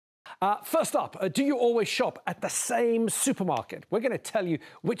First up, do you always shop at the same supermarket? We're going to tell you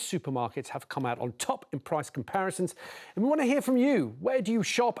which supermarkets have come out on top in price comparisons. And we want to hear from you. Where do you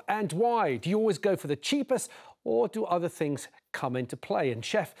shop and why? Do you always go for the cheapest, or do other things come into play? And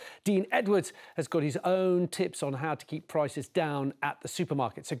Chef Dean Edwards has got his own tips on how to keep prices down at the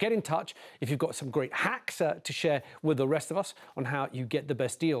supermarket. So get in touch if you've got some great hacks to share with the rest of us on how you get the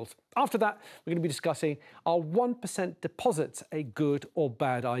best deals. After that, we're going to be discussing, are 1% deposits a good or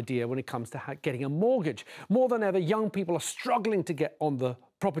bad idea when it comes to getting a mortgage? More than ever, young people are struggling to get on the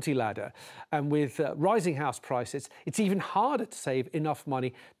property ladder. And with rising house prices, it's even harder to save enough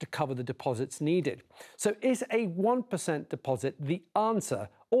money to cover the deposits needed. So is a 1% deposit the answer,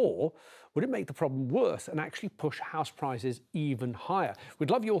 or would it make the problem worse and actually push house prices even higher? We'd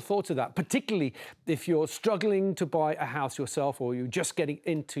love your thoughts of that, particularly if you're struggling to buy a house yourself or you're just getting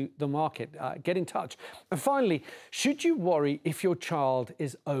into the market. Get in touch. And finally, should you worry if your child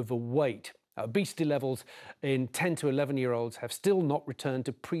is overweight? Obesity levels in 10 to 11-year-olds have still not returned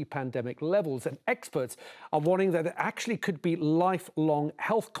to pre-pandemic levels, and experts are warning that there actually could be lifelong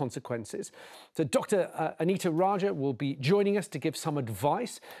health consequences. So Dr. Anita Raja will be joining us to give some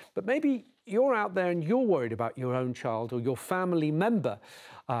advice, but maybe you're out there and you're worried about your own child or your family member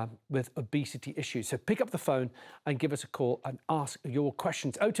with obesity issues. So pick up the phone and give us a call and ask your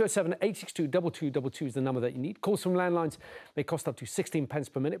questions. 0207 862 2222 is the number that you need. Calls from landlines may cost up to 16 pence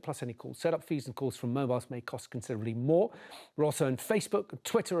per minute, plus any call setup fees, and calls from mobiles may cost considerably more. We're also on Facebook and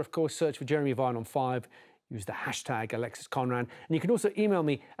Twitter, of course. Search for Jeremy Vine on 5. Use the hashtag Alexis Conran. And you can also email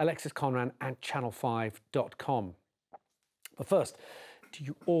me, alexisconran@channel5.com. But first, do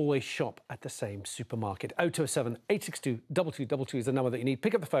you always shop at the same supermarket? 0207 862 2222 is the number that you need.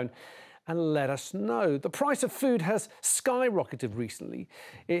 Pick up the phone and let us know. The price of food has skyrocketed recently.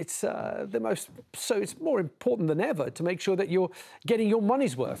 It's it's more important than ever to make sure that you're getting your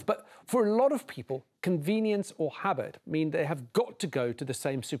money's worth. But for a lot of people, convenience or habit mean they have got to go to the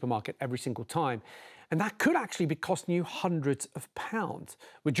same supermarket every single time. And that could actually be costing you hundreds of pounds.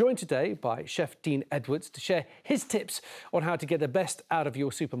 We're joined today by Chef Dean Edwards to share his tips on how to get the best out of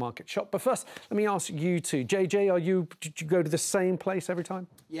your supermarket shop. But first, let me ask you two. JJ, did you go to the same place every time?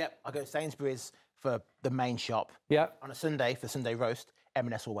 Yep, I go to Sainsbury's for the main shop. Yeah. On a Sunday, for Sunday roast,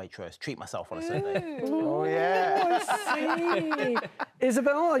 M&S or Waitrose. Treat myself on a Sunday. Oh, yeah. I see.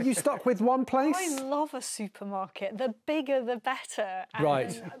 Isabel, are you stuck with one place? I love a supermarket. The bigger, the better. And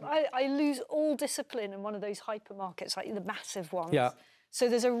right. I lose all discipline in one of those hypermarkets, like the massive ones. Yeah. So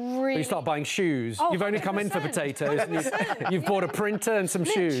there's a really... You start buying shoes. Oh, you've only come in for potatoes. You've bought a printer and some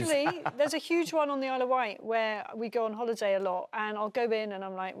shoes. Literally, there's a huge one on the Isle of Wight where we go on holiday a lot, and I'll go in and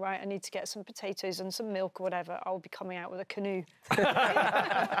I'm like, right, I need to get some potatoes and some milk or whatever. I'll be coming out with a canoe.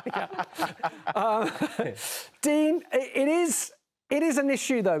 Dean, it is an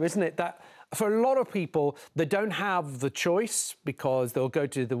issue, though, isn't it, that for a lot of people, they don't have the choice because they'll go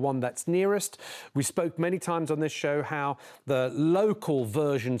to the one that's nearest. We spoke many times on this show how the local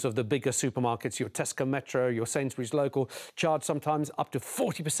versions of the bigger supermarkets, your Tesco Metro, your Sainsbury's Local, charge sometimes up to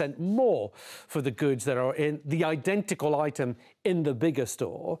 40% more for the goods that are in the identical item in the bigger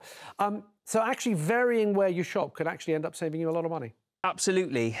store. So actually varying where you shop could actually end up saving you a lot of money.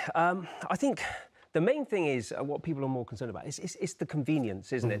 Absolutely. I think the main thing is what people are more concerned about is the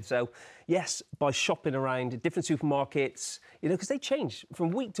convenience, isn't it? So, yes, by shopping around different supermarkets, you know, because they change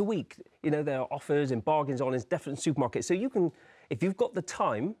from week to week. You know, there are offers and bargains on in different supermarkets. So you can, if you've got the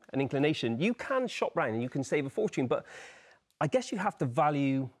time and inclination, you can shop around and you can save a fortune. But I guess you have to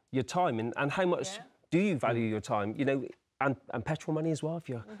value your time and how much do you value your time? You know, and petrol money as well. If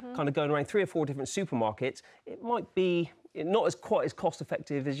you're kind of going around 3 or 4 different supermarkets, it might be not quite as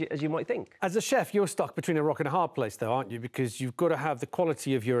cost-effective as you might think. As a chef, you're stuck between a rock and a hard place, though, aren't you? Because you've got to have the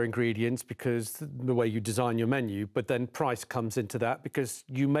quality of your ingredients because the way you design your menu, but then price comes into that because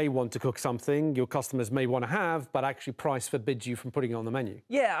you may want to cook something your customers may want to have, but actually price forbids you from putting it on the menu.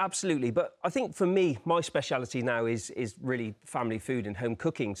 Yeah, absolutely. But I think for me, my speciality now is really family food and home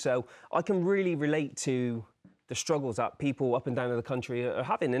cooking. So I can really relate to the struggles that people up and down the country are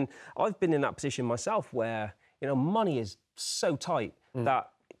having. And I've been in that position myself where, you know, money is so tight that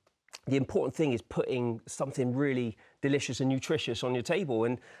the important thing is putting something really delicious and nutritious on your table.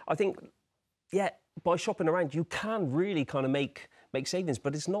 And I think, yeah, by shopping around, you can really kind of make savings,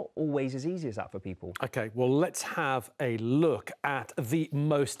 but it's not always as easy as that for people. OK, well, let's have a look at the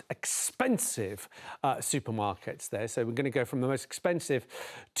most expensive supermarkets there. So we're going to go from the most expensive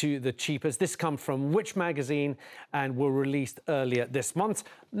to the cheapest. This comes from Which magazine and were released earlier this month.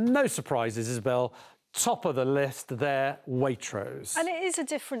 No surprises, Isabel. top of the list there, Waitrose. And it is a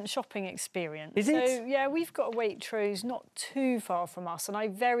different shopping experience. Is it? So, yeah, we've got a Waitrose not too far from us, and I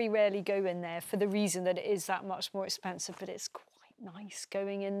very rarely go in there for the reason that it is that much more expensive, but it's quite nice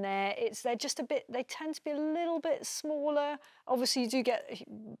going in there. They're just a bit, they tend to be a little bit smaller. Obviously, you do get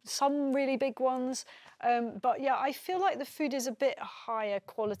some really big ones, but yeah, I feel like the food is a bit higher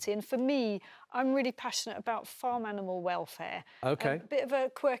quality. And for me, I'm really passionate about farm animal welfare. Okay. A bit of a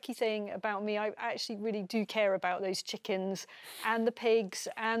quirky thing about me, I actually really do care about those chickens and the pigs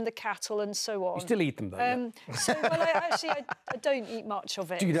and the cattle and so on. You still eat them though? Yeah. So, well, I don't eat much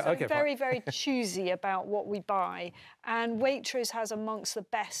of it. Do you know? So Okay, I'm very, very choosy about what we buy. And Waitrose has amongst the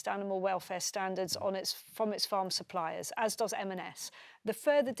best animal welfare standards from its farm suppliers, as does M&S. The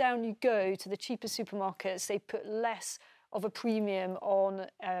further down you go to the cheaper supermarkets, they put less of a premium on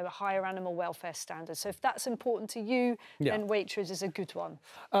higher animal welfare standards. So if that's important to you, then Waitrose is a good one.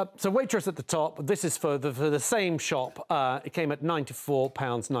 So Waitrose at the top. This is for the same shop. It came at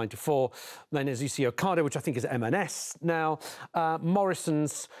 £94.94. Then, as you see, Ocado, which I think is M&S now,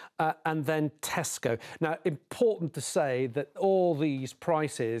 Morrison's, and then Tesco. Now, important to say that all these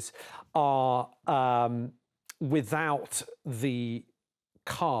prices are without the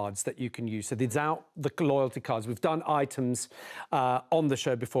cards that you can use. So without the loyalty cards. We've done items on the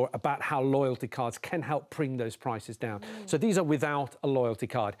show before about how loyalty cards can help bring those prices down. So these are without a loyalty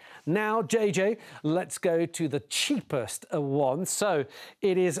card. Now, JJ, let's go to the cheapest one. So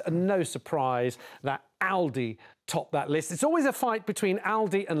it is no surprise that Aldi topped that list. It's always a fight between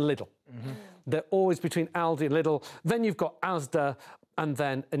Aldi and Lidl. They're always between Aldi and Lidl. Then you've got Asda, and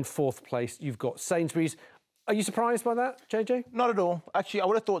then in fourth place, you've got Sainsbury's. Are you surprised by that, JJ? Not at all. Actually, I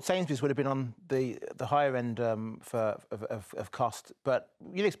would have thought Sainsbury's would have been on the higher end of cost, but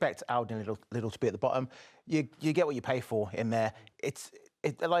you'd expect Aldi and Lidl to be at the bottom. You get what you pay for in there. It's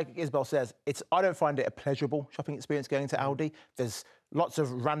like Isabel says, I don't find it a pleasurable shopping experience going to Aldi. There's lots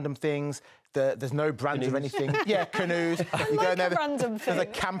of random things. There's no brands of anything. Yeah, canoes. You go in there. There's a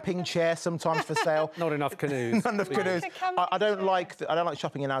camping chair sometimes for sale. Not enough canoes. Not enough canoes. I don't like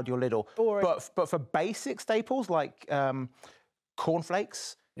shopping in Aldi or Lidl. Boring. But for basic staples like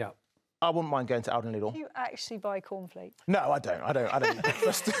cornflakes, Yeah. I wouldn't mind going to Aldi and Lidl. Do you actually buy cornflakes? No, I don't. I don't.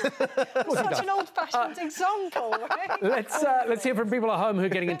 Such an old-fashioned example, right? Let's hear from people at home who are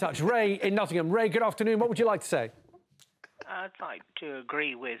getting in touch. Ray in Nottingham. Ray, good afternoon. What would you like to say? I'd like to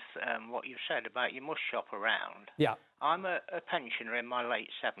agree with what you've said about you must shop around. Yeah. I'm a pensioner in my late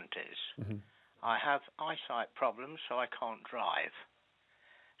 70s. I have eyesight problems, so I can't drive.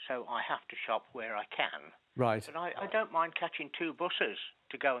 So I have to shop where I can. Right. But I don't mind catching 2 buses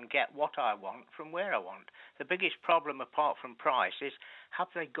to go and get what I want from where I want. The biggest problem, apart from price, is have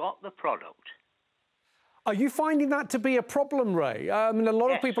they got the product? Are you finding that to be a problem, Ray? I mean, a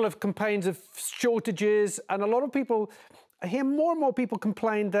lot of people have complained of shortages, and a lot of people, I hear more and more people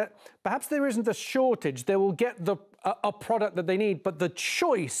complain that perhaps there isn't a shortage. They will get a product that they need, but the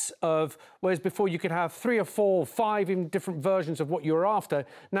choice of, whereas before you could have 3 or 4 or 5 even different versions of what you're after,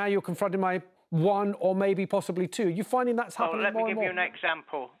 now you're confronted by 1 or maybe possibly 2. Are you finding that's happening more and more? Let me give you an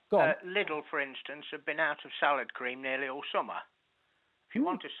example. Go on. Lidl, for instance, have been out of salad cream nearly all summer. If you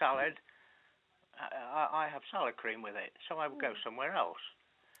want a salad, I have salad cream with it, so I would go somewhere else.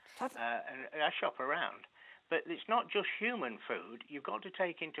 And I shop around. But it's not just human food. You've got to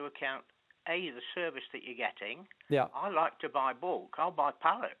take into account, A, the service that you're getting. Yeah. I like to buy bulk. I'll buy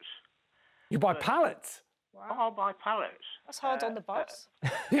pallets. You buy pallets? Wow. I'll buy pallets. That's hard on the bus.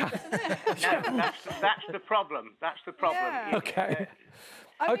 Yeah. No, that's the problem. That's the problem. Yeah. Okay.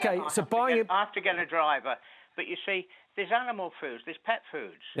 Okay, so buying... I have to get a driver. But you see, there's animal foods, there's pet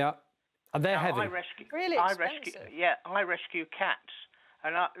foods. Yeah. And they're heavy. Really expensive. I rescue cats.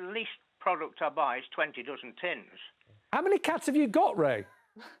 And the least product I buy is 20 dozen tins. How many cats have you got, Ray?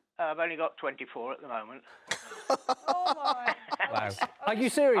 I've only got 24 at the moment. Oh, my. Wow. Are you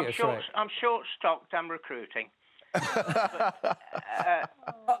serious, Ray? I'm short-stocked. I'm recruiting.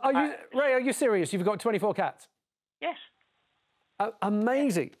 Ray, are you serious? You've got 24 cats? Yes.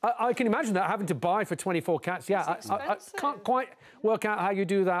 Amazing. I can imagine that, having to buy for 24 cats. Yeah, I can't quite work out how you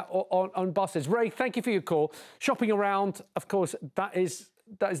do that on buses. Ray, thank you for your call. Shopping around, of course, that is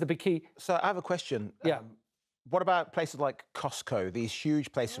the big key. So I have a question. Yeah. What about places like Costco, these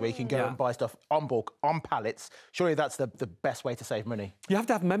huge places where you can go and buy stuff on bulk, on pallets? Surely that's the best way to save money. You have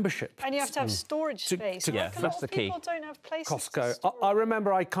to have membership. And you have to have storage space. yeah, Like, a that's lot the of key. people don't have places to Costco. store. I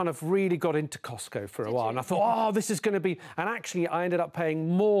remember I kind of really got into Costco for a while, and I thought, oh, this is going to be. And actually, I ended up paying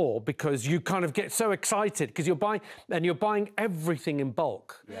more because you kind of get so excited because you're buying everything in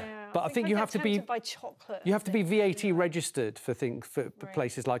bulk. Yeah. But I think you have to be. Buy chocolate. You have to be VAT registered for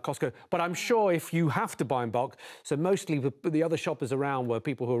places like Costco. But I'm sure if you have to buy in bulk, so mostly the other shoppers around were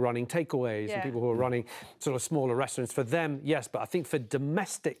people who are running takeaways and people who are running sort of smaller restaurants. For them, yes, but I think for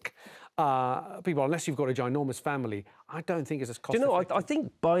domestic people, unless you've got a ginormous family, I don't think it's as cost effective. I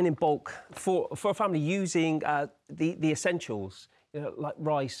think buying in bulk for a family using the essentials, like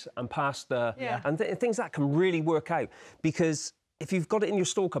rice and pasta and things that can really work out, because if you've got it in your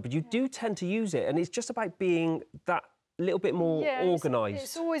store cupboard, you do tend to use it, and it's just about being that little bit more organised.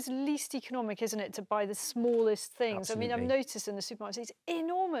 It's always least economic, isn't it, to buy the smallest things? Absolutely. I mean, I've noticed in the supermarkets, these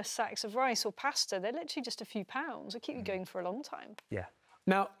enormous sacks of rice or pasta, they're literally just a few pounds. They keep you going for a long time. Yeah.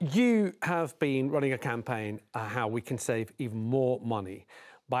 Now, you have been running a campaign how we can save even more money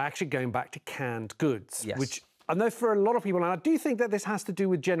by actually going back to canned goods, which I know for a lot of people, and I do think that this has to do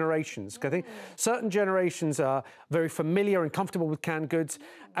with generations, because I think certain generations are very familiar and comfortable with canned goods.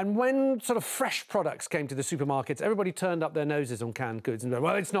 And when sort of fresh products came to the supermarkets, everybody turned up their noses on canned goods and went,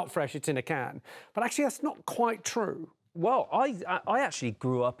 well, it's not fresh, it's in a can. But actually, that's not quite true. Well, I actually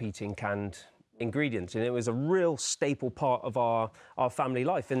grew up eating canned ingredients, and it was a real staple part of our family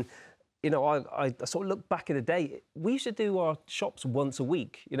life. And you know, I sort of look back in the day, we used to do our shops once a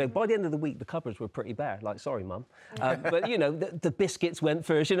week. You know, by the end of the week, the cupboards were pretty bare. Like, sorry, Mum. But, you know, the biscuits went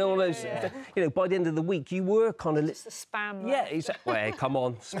first, you know, all those, you know, by the end of the week, you were kind of... It's the spam. Yeah, exactly. Well, come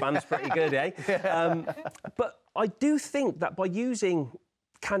on, spam's pretty good, eh? But I do think that by using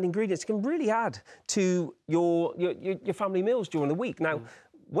canned ingredients, it can really add to your family meals during the week. Now,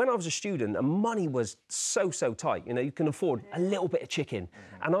 when I was a student and money was so tight, you know, you can afford a little bit of chicken.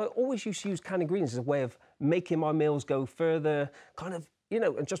 And I always used to use canned ingredients as a way of making my meals go further, kind of, you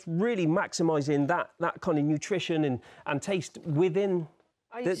know, and just really maximising that kind of nutrition and taste within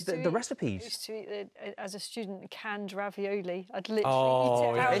the recipes. I used to eat, as a student, canned ravioli. I'd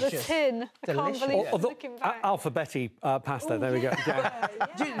literally eat it out of the tin. I can't believe it, looking back. Alphabetti pasta, there we go.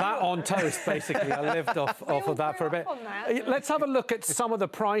 That on toast, basically. I lived off of that for a bit. Let's have a look at some of the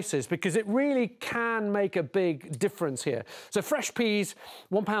prices, because it really can make a big difference here. So fresh peas,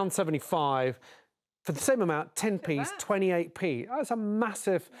 £1.75. For the same amount, 10p's, 28p. That's a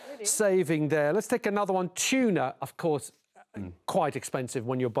massive saving there. Let's take another one. Tuna, of course, quite expensive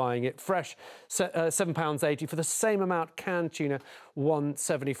when you're buying it fresh, £7.80. For the same amount, canned tuna,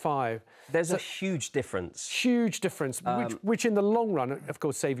 £1.75. There's a huge difference. Huge difference, which in the long run, of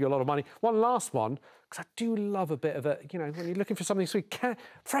course, save you a lot of money. One last one, because I do love a bit of a, you know, when you're looking for something sweet,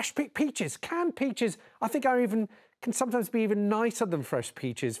 fresh peaches, canned peaches, I think can sometimes be even nicer than fresh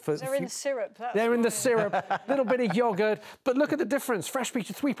peaches. They're in the syrup. They're in the syrup, a little bit of yoghurt. But look at the difference. Fresh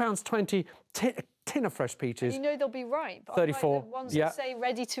peaches, £3.20. Tin of fresh peaches. And you know they'll be right. But 34. Like the ones that say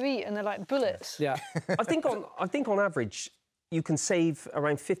ready to eat and they're like bullets. Yeah. I think on average, you can save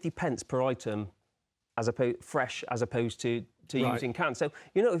around 50p per item as opposed to using cans. So,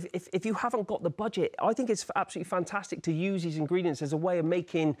 you know, if you haven't got the budget, I think it's absolutely fantastic to use these ingredients as a way of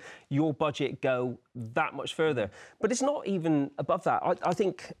making your budget go that much further. But it's not even above that. I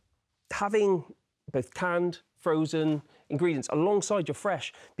think having both canned, frozen ingredients alongside your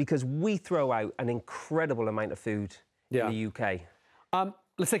fresh, because we throw out an incredible amount of food in the UK.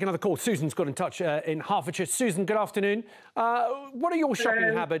 Let's take another call. Susan's got in touch in Hertfordshire. Susan, good afternoon. What are your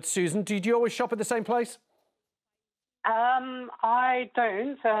shopping habits, Susan? Do you always shop at the same place? I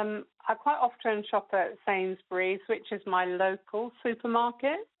don't. I quite often shop at Sainsbury's, which is my local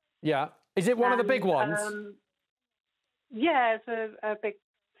supermarket. Yeah. Is it one of the big ones? Yeah, it's a big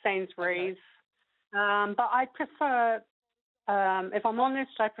Sainsbury's. Okay. But I prefer, if I'm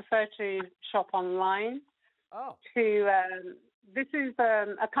honest, I prefer to shop online. Oh. This is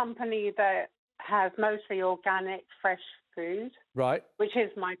a company that has mostly organic, fresh food. Right. Which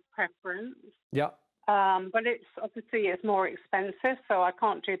is my preference. Yeah. But it's more expensive, so I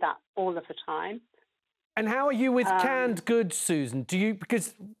can't do that all of the time. And how are you with canned goods, Susan?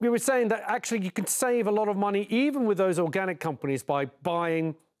 Because we were saying that actually you can save a lot of money even with those organic companies by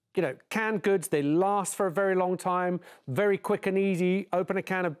buying, you know, canned goods. They last for a very long time, very quick and easy. Open a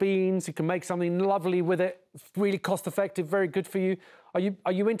can of beans, you can make something lovely with it. Really cost effective, very good for you. Are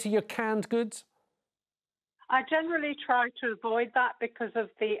you into your canned goods? I generally try to avoid that because of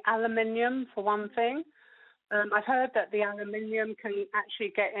the aluminium, for one thing. I've heard that the aluminium can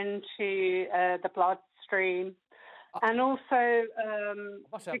actually get into the bloodstream extreme. And also,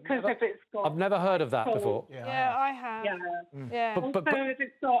 because if it's got... I've never heard of that salt, before. Yeah, I have. Yeah. But if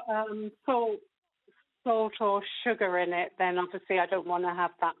it's got salt or sugar in it, then obviously I don't want to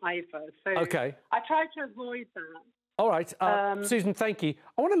have that either. So okay. I try to avoid that. All right, Susan, thank you.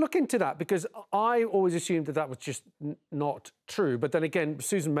 I want to look into that because I always assumed that was just not true. But then again,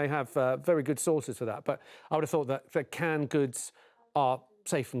 Susan may have very good sources for that. But I would have thought that canned goods are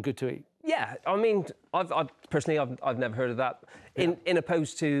safe and good to eat. Yeah, I mean, I've personally never heard of that. In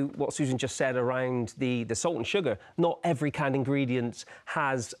opposed to what Susan just said around the salt and sugar, not every canned ingredient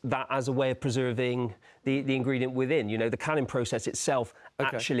has that as a way of preserving the ingredient within. You know, the canning process itself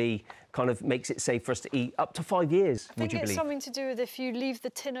actually kind of makes it safe for us to eat up to 5 years. I think it's something to do with if you leave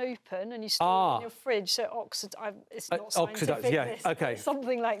the tin open and you store it in your fridge, so it's not scientific. Yeah, okay.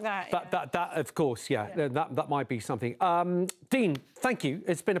 Something like that. That of course, that might be something. Dean, thank you.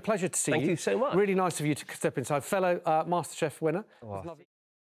 It's been a pleasure to see you. Thank you so much. Really nice of you to step inside. Fellow MasterChef winner. Oh.